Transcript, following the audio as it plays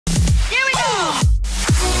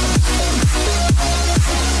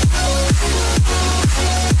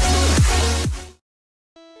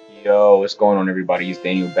Yo, what's going on, everybody? It's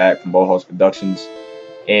Daniel back from Bohouse Productions,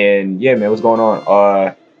 and yeah, man, what's going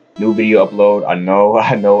on? New video upload. I know,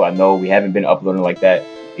 I know. We haven't been uploading like that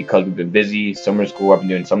because we've been busy. Summer school. I've been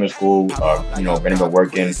doing summer school. Been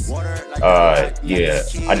working. Yeah,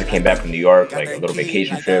 I just came back from New York, like a little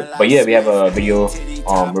vacation trip. But yeah, we have a video.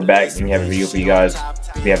 We're back, and we have a video for you guys.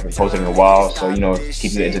 We haven't posted in a while, so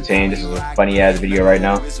keep you entertained. This is a funny ass video right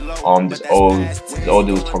now. This old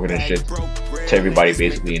dude was talking this shit to everybody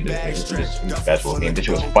basically in this basketball game. This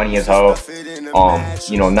shit was funny as hell.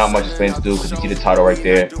 Not much explaining to do because you see the title right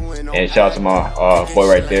there. And shout out to my boy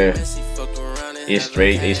right there. It's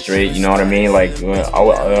straight. You know what I mean? Like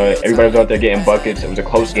everybody was out there getting buckets. It was a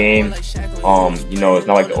close game. It's not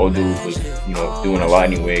like the old dude was doing a lot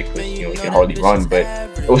anyway because he can hardly run, but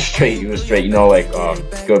it was straight.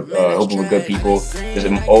 Good, hoping with good people. This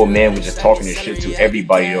old man was just talking this shit to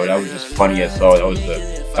everybody. That was just funny as hell.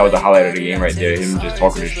 That was the highlight of the game right there. Him just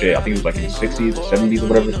talking this shit. I think it was like in the 60s or 70s or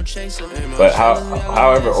whatever. But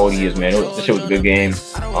however old he is, man, this shit was a good game.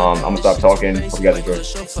 I'm gonna stop talking. Hope you guys enjoy.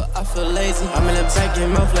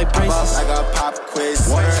 Like a pop quiz,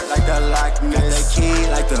 like the lockness,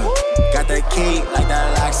 got the key like the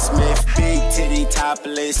locksmith. Big titty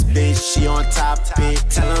topless bitch, she on top it.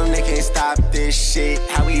 Tell them they can't stop this shit.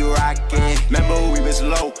 How we rockin'? Remember we was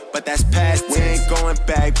low, but that's past. We ain't going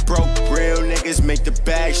back broke. Real niggas make the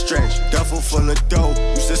bag stretch. Duffel full of dope,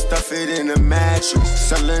 used to stuff it in a mattress.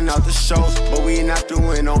 Selling out the shows, but we not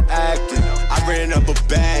doing no acting. I ran up a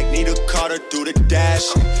bag, need a car to do the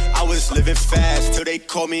dashing. I was living fast till they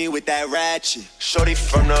caught me with that ratchet. Shorty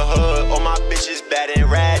from the hood, all my bitches bad and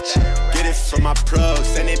ratchet. Get it from my plug,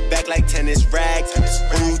 send it back like tennis rackets.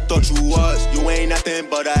 Who you thought you was? You ain't nothing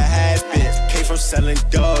but a has-been. Came from selling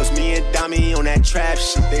dogs, me and Dami on that trap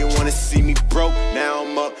shit. They wanna see me broke, now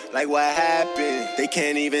I'm up, like what happened? They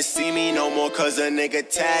can't even see me no more cause a nigga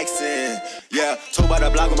taxing. Yeah, talk about the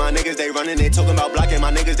block with my niggas, they running it. Talking about blocking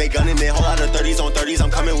my niggas, they gunning it. Whole lot of 30s on 30s,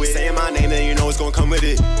 I'm coming with. Saying my name, then you know it's gonna come with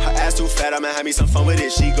it. Her ass too fat, I'ma have me some fun with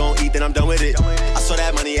it. She gon' eat, then I'm done with it. I saw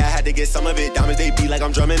that money, I had to get some of it. Diamonds, they beat like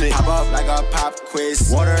I'm drumming it. Pop up like a pop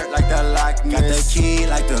quiz. Water like the lockness.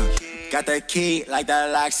 Got the key like the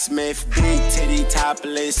locksmith. Big titty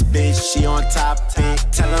topless bitch, she on top it.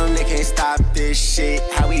 Tell them they can't stop this shit.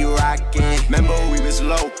 How we rockin'? Remember we was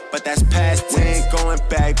low, but that's past tense. We ain't going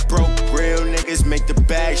back broke. Real niggas make the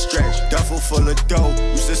bag stretch. Duffel full of dope,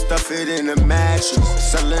 used to stuff it in a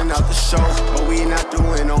mattress. Selling out the shows, but we not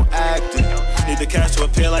doing no acting. Need the cash to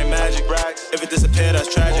appear like magic. If it disappear,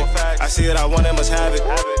 that's tragic. I see it, I want it, must have it.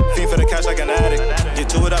 Fiend for the cash like an addict. Get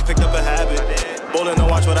to it, I picked up a habit. Bowling,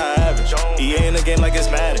 don't watch what I average. EA in the game like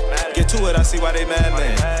it's Madden. Get to it, I see why they mad,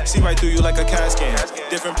 man. See right through you like a CAT scan.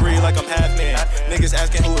 Different breed like I'm half man. Niggas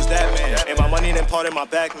asking who is that man. And my money then part of my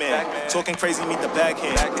back, man. Talking crazy, meet the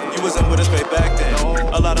backhand. You wasn't with us way back then.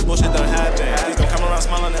 A lot of bullshit done happened. Please don't come around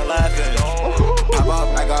smiling and laughing. Pop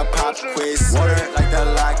up like a pop quiz. Water like the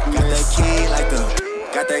lockness.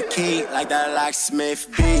 Got the key like the locksmith.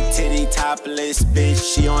 Big titty topless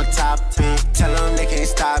bitch, she on top it. Tell them they can't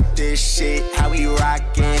stop this shit. How we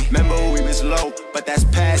rockin'? Remember we was low, but that's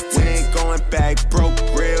past tense. We ain't going back broke.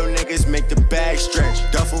 Real niggas make the bag stretch.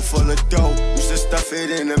 Duffel full of dope, used to stuff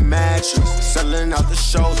it in a mattress. Selling out the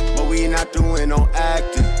shows, but we not doing no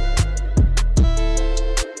acting.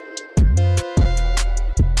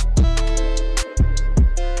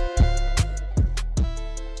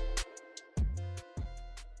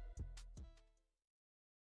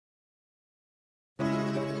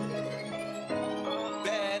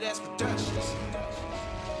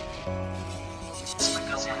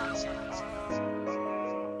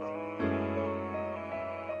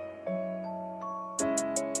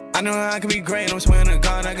 I know I can be great, I'm swearing to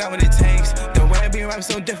God, I got what it takes. The way I be rap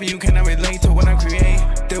so different, you cannot relate to what I create.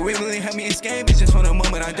 The way really help me escape, it's just for the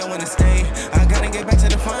moment, I don't wanna stay. I gotta get back to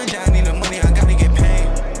the fun, I need the money, I gotta get paid.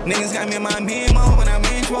 Niggas got me in my BMO when I'm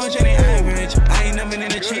in 12, they average. I ain't never in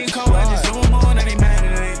a cheat code, I just do more than they mad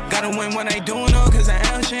at it. Gotta win what I do, no, cause I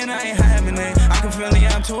am shit, I ain't having it. I can feel it,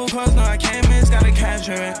 I'm too close, no, I can't miss, gotta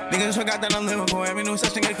capture it. Niggas forgot that I'm livable, every new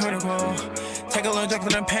such thing get critical. Take a little drink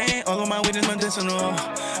for the pain, all of my weed is medicinal.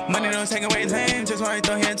 Money don't take away lame, just why I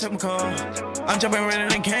thought he had typical. I'm jumping right in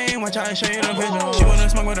the game, watch I show you the visual. She wanna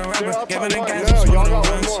smoke with a rapper, give her the gas, I'm smoking the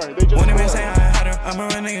runs. Won't even say I had her, I'm a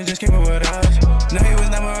real nigga, just keep it with us. No, he was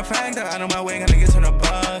never a factor, out of my way, gotta get to the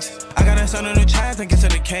bus. I gotta start a new chapter, get to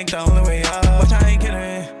the cake, the only way up. Watch I ain't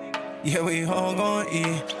kidding. Yeah, we all gon'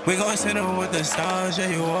 eat. We gon' sit up with the stars, yeah,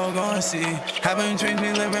 you all gon' see. Having dreams,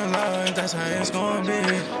 we living life, that's how it's gon' be.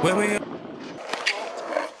 Where we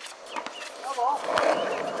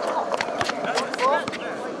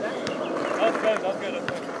That's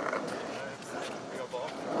good.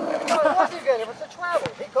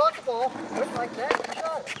 ball, went like that, and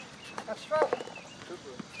shot it. That's travel.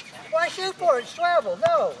 Why shoot for it? It's travel.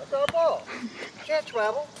 No, it's not a ball. Can't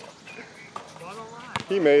travel.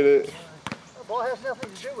 He made it. The ball has nothing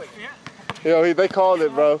to do with it. Yo, they called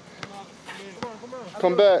it, bro.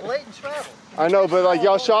 Come back. Blatant travel. I know, but like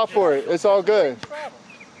y'all shot for it. It's all good. Travel.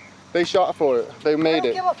 They shot for it. They I made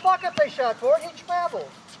don't it. give a fuck if they shot for it. He traveled.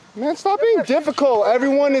 Man, stop being difficult.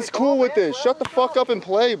 Everyone is cool with this. Shut the fuck up and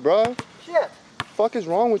play, bro. Shit. Fuck is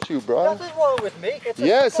wrong with you, bro? Nothing's wrong with me. It's a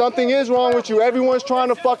Yeah, simple something game. is wrong with you. Everyone's trying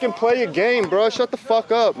to fucking play a game, bro. Shut the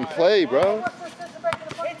fuck up and play, bro. What's the sense of making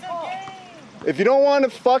a fucking call? If you don't want to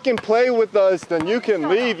fucking play with us, then you can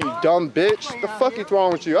leave, you dumb bitch. The fuck is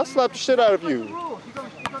wrong with you? I'll slap the shit out of you.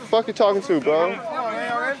 The fuck you talking to, bro?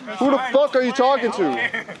 Who the fuck are you talking to?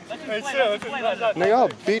 Nigga, I'll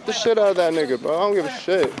beat the shit out of that nigga, bro. I don't give a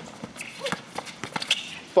shit.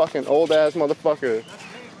 Fucking old ass motherfucker.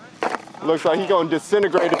 Looks like he gonna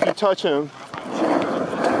disintegrate if you touch him.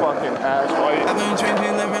 Fucking ass white. I've been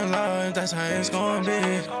drinking, living life, that's how it's gonna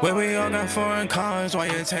be. Where we all got foreign cars, why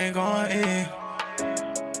you take on E?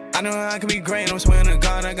 I know I can be great, I'm swearing to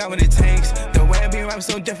God, I got what it takes. The way I be rap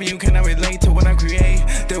so different, you cannot relate to what I create.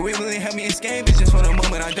 The way really help me escape, it's just for the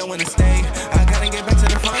moment, I don't wanna stay. I gotta get back to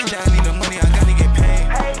the fun, I need the money, I gotta get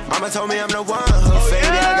paid. Mama told me I'm the one, her faded,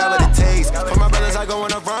 I got what it takes. For my brothers, I go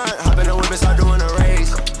on a run, hop in the whip and start doing a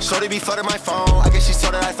race. Shorty be flooding my phone, I guess she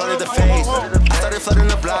saw that I flooded the face. I started flooding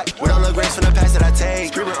the block, with all the grace from the past that I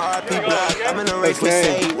take. Screaming RIP block, I'm in the race with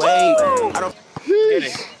say, wait. I don't Get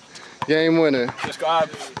it. Game winner. Subscribe,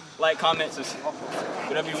 like, comment,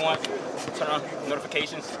 whatever you want. Turn on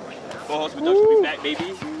notifications. Full Host Productions will be back,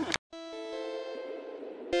 baby.